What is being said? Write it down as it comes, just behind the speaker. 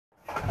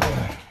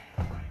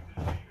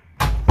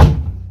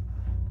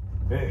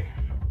Hey,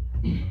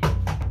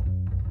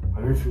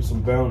 I'm here for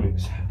some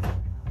bounties.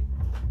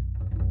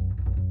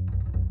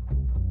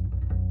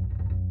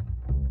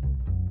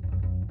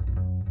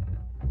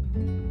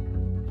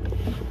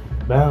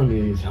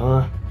 Bounties,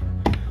 huh?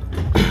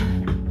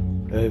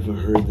 I haven't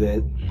heard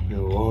that in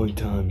a long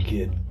time,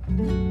 kid.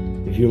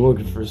 If you're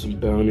looking for some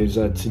bounties,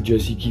 I'd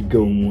suggest you keep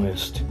going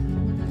west.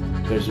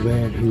 There's a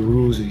man who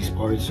rules these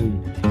parts,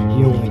 and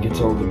he only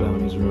gets all the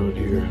bounties around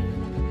here.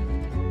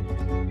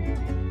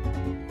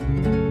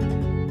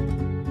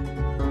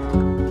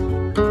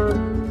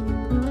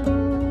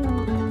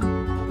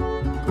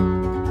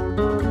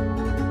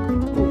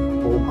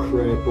 Oh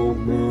crap, old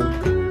man.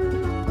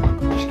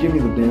 Just give me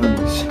the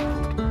bounties.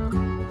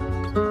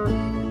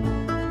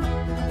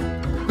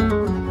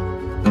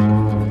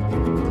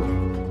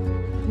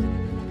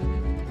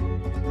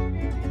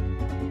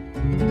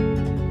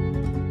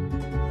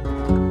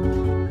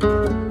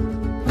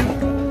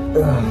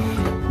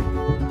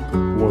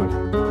 One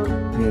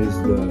is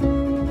the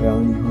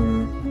bounty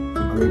hunter,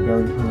 the great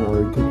bounty hunter. Are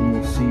you taking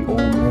to see old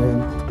man?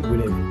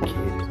 Whatever,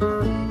 kid.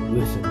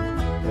 Listen,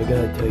 I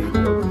gotta tell you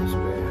about this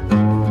man.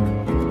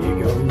 He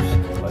goes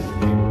by the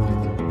name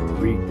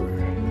of Reaper.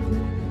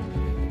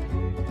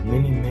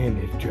 Many men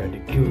have tried to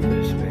kill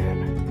this man,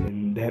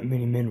 and that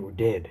many men were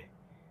dead.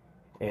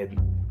 And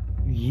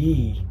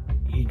he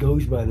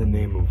goes by the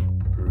name of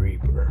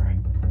Reaper.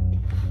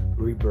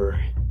 Reaper.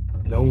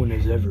 No one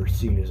has ever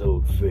seen his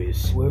old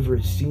face. Whoever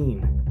has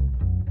seen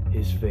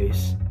his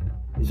face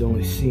has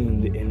only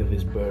seen the end of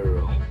his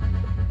barrel.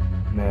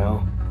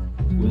 Now,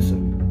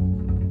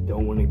 listen,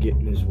 don't want to get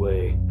in his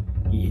way.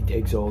 He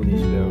takes all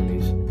these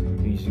bounties,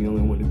 and he's the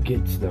only one who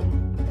gets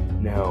them.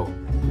 Now,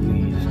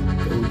 please,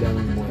 go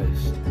down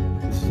west.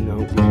 This is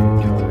not